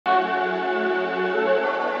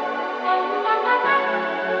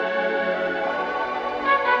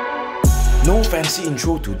No fancy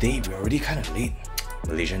intro today, we're already kinda late.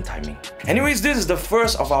 Malaysian timing. Anyways, this is the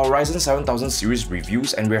first of our Ryzen 7000 series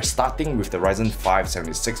reviews, and we're starting with the Ryzen 5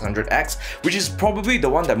 7600X, which is probably the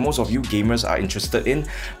one that most of you gamers are interested in.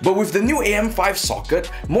 But with the new AM5 socket,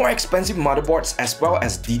 more expensive motherboards as well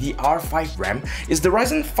as DDR5 RAM, is the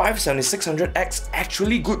Ryzen 5 7600X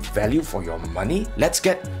actually good value for your money? Let's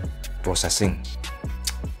get processing.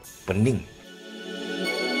 Pening.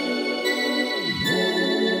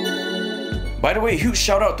 By the way, huge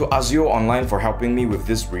shout out to Azio Online for helping me with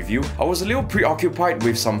this review. I was a little preoccupied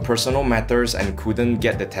with some personal matters and couldn't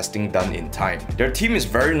get the testing done in time. Their team is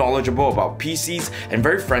very knowledgeable about PCs and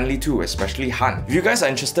very friendly too, especially Han. If you guys are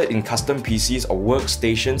interested in custom PCs or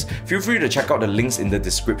workstations, feel free to check out the links in the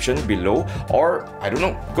description below, or I don't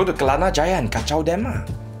know, go to Kelana Jaya and kacau them.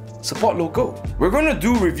 Support local. We're going to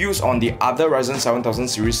do reviews on the other Ryzen 7000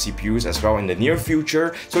 series CPUs as well in the near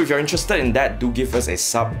future, so if you're interested in that, do give us a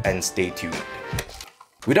sub and stay tuned.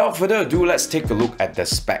 Without further ado, let's take a look at the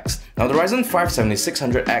specs. Now the Ryzen 5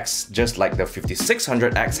 7600X, just like the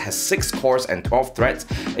 5600X, has 6 cores and 12 threads.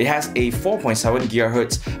 It has a 4.7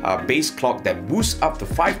 GHz base clock that boosts up to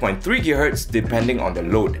 5.3 GHz depending on the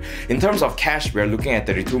load. In terms of cache, we're looking at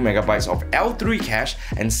 32 MB of L3 cache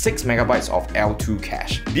and 6 MB of L2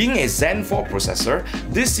 cache. Being a Zen 4 processor,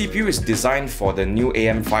 this CPU is designed for the new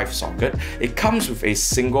AM5 socket. It comes with a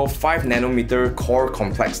single 5nm core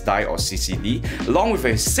complex die or CCD, along with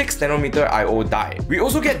a 6nm I/O die. We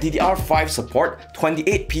also get DDR5 support,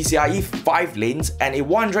 28 PCIe 5 lanes, and a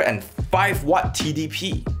 105W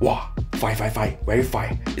TDP. Wow, 555, very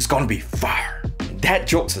fire. It's gonna be fire. That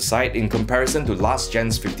jokes aside, in comparison to last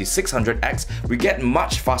gen's 5600X, we get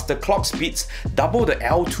much faster clock speeds, double the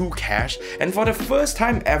L2 cache, and for the first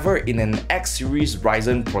time ever in an X-series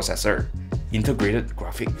Ryzen processor, integrated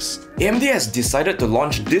graphics. AMD has decided to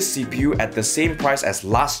launch this CPU at the same price as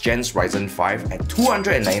last gen's Ryzen 5 at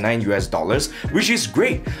 $299 US, which is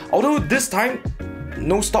great. Although this time,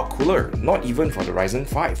 no stock cooler, not even for the Ryzen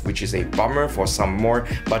 5, which is a bummer for some more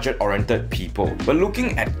budget-oriented people. But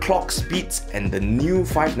looking at clock speeds and the new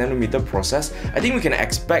 5nm process, I think we can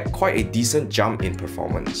expect quite a decent jump in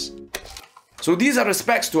performance. So these are the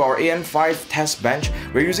specs to our AM5 test bench.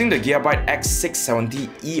 We're using the Gigabyte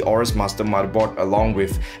X670E Aorus Master motherboard along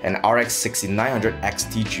with an RX 6900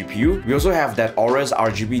 XT GPU. We also have that Aorus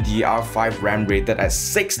RGB DDR5 RAM rated at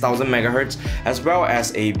 6000 MHz, as well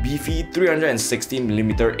as a beefy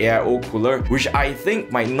 360mm AIO cooler, which I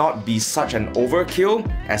think might not be such an overkill,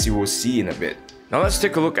 as you will see in a bit. Now let's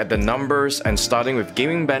take a look at the numbers, and starting with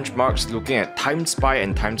gaming benchmarks, looking at TimeSpy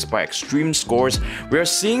and TimeSpy Extreme scores, we are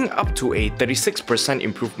seeing up to a 36%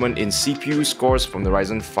 improvement in CPU scores from the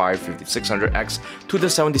Ryzen 5 5600X to the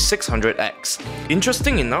 7600X.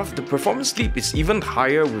 Interesting enough, the performance leap is even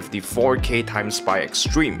higher with the 4K TimeSpy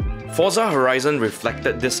Extreme. Forza Horizon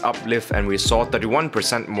reflected this uplift and we saw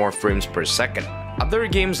 31% more frames per second. Other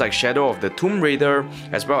games like Shadow of the Tomb Raider,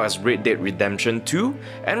 as well as Red Dead Redemption 2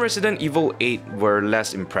 and Resident Evil 8 were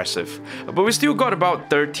less impressive, but we still got about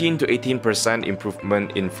 13 to 18%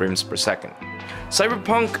 improvement in frames per second.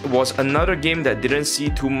 Cyberpunk was another game that didn't see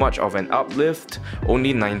too much of an uplift,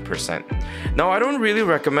 only 9%. Now I don't really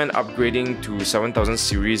recommend upgrading to 7000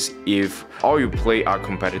 series if all you play are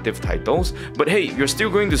competitive titles, but hey, you're still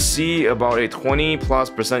going to see about a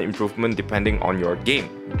 20+% improvement depending on your game.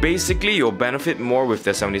 Basically, you'll benefit more with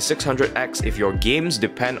the 7600X if your games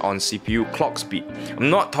depend on CPU clock speed. I'm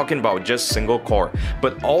not talking about just single core,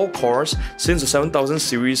 but all cores, since the 7000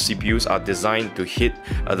 series CPUs are designed to hit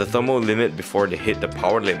the thermal limit before they hit the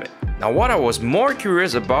power limit. Now what I was more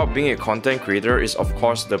curious about being a content creator is of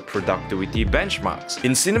course the productivity benchmarks.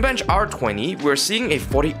 In Cinebench R20, we're seeing a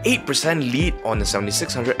 48% lead on the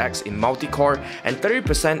 7600X in multi-core and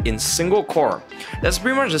 30% in single core. That's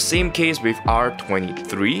pretty much the same case with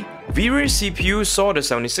R23. V-Ray CPU saw the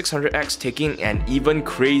 7600X taking an even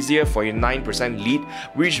crazier 49% lead,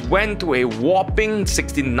 which went to a whopping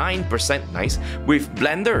 69% nice with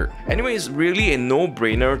Blender. Anyway, it's really a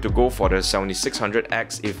no-brainer to go for the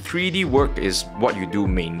 7600X if 3D work is what you do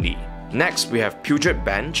mainly. Next, we have Puget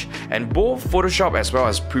Bench, and both Photoshop as well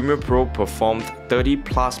as Premiere Pro performed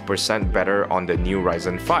 30+% better on the new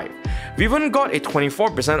Ryzen 5. We even got a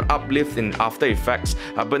 24% uplift in After Effects,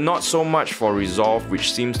 but not so much for Resolve,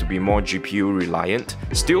 which seems to be more GPU reliant.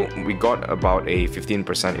 Still, we got about a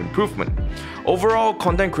 15% improvement. Overall,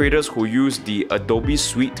 content creators who use the Adobe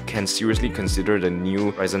suite can seriously consider the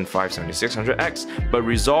new Ryzen 5 7600X, but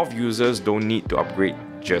Resolve users don't need to upgrade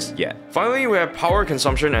just yet. Finally, we have power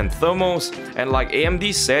consumption and thermals, and like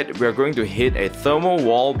AMD said, we are going to hit a thermal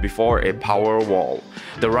wall before a power wall.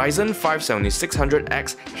 The Ryzen 5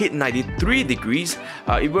 7600X hit 93 degrees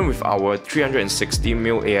even with our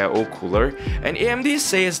 360mm AIO cooler, and AMD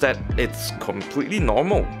says that it's completely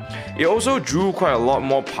normal. It also drew quite a lot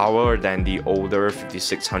more power than the older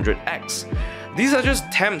 5600X. These are just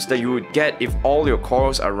temps that you would get if all your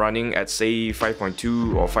cores are running at say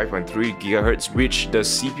 5.2 or 5.3 GHz, which the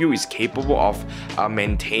CPU is capable of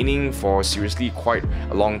maintaining for seriously quite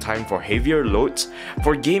a long time for heavier loads.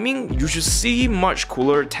 For gaming, you should see much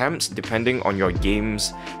cooler temps depending on your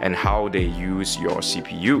games and how they use your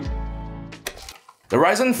CPU. The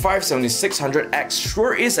Ryzen 5 7600X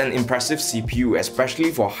sure is an impressive CPU, especially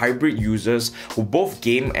for hybrid users who both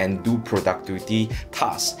game and do productivity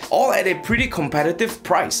tasks, all at a pretty competitive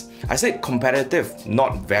price. I said competitive,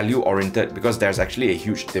 not value-oriented, because there's actually a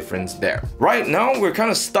huge difference there. Right now, we're kind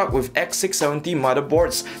of stuck with X670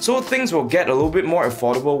 motherboards, so things will get a little bit more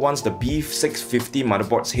affordable once the B650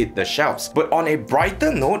 motherboards hit the shelves. But on a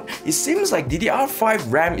brighter note, it seems like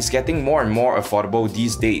DDR5 RAM is getting more and more affordable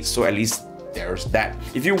these days, so at least there's that.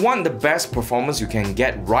 If you want the best performance you can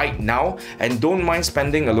get right now and don't mind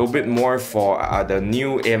spending a little bit more for the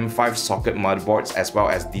new AM5 socket motherboards as well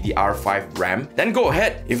as DDR5 RAM, then go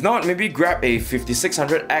ahead. If not, maybe grab a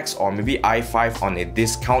 5600X or maybe i5 on a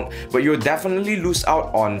discount, but you'll definitely lose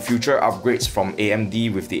out on future upgrades from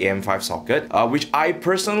AMD with the AM5 socket, which I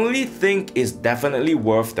personally think is definitely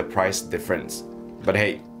worth the price difference. But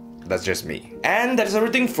hey, that's just me. And that is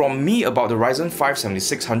everything from me about the Ryzen 5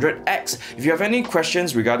 7600X. If you have any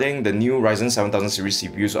questions regarding the new Ryzen 7000 series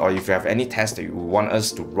CPUs, or if you have any tests that you want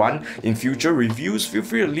us to run in future reviews, feel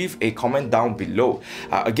free to leave a comment down below.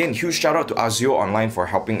 Again, huge shout out to Azio Online for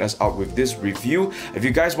helping us out with this review. If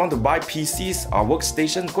you guys want to buy PCs or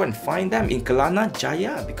workstations, go and find them in Kelana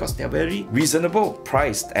Jaya because they're very reasonable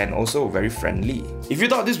priced and also very friendly. If you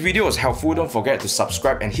thought this video was helpful, don't forget to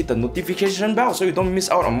subscribe and hit the notification bell so you don't miss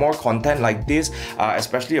out on more content like this,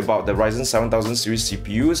 especially about the Ryzen 7000 series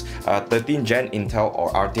CPUs, 13th Gen Intel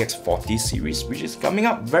or RTX 40 series, which is coming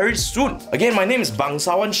up very soon. Again, my name is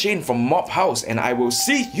Bangsawan Shane from Mob House, and I will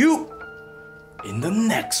see you in the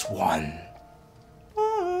next one.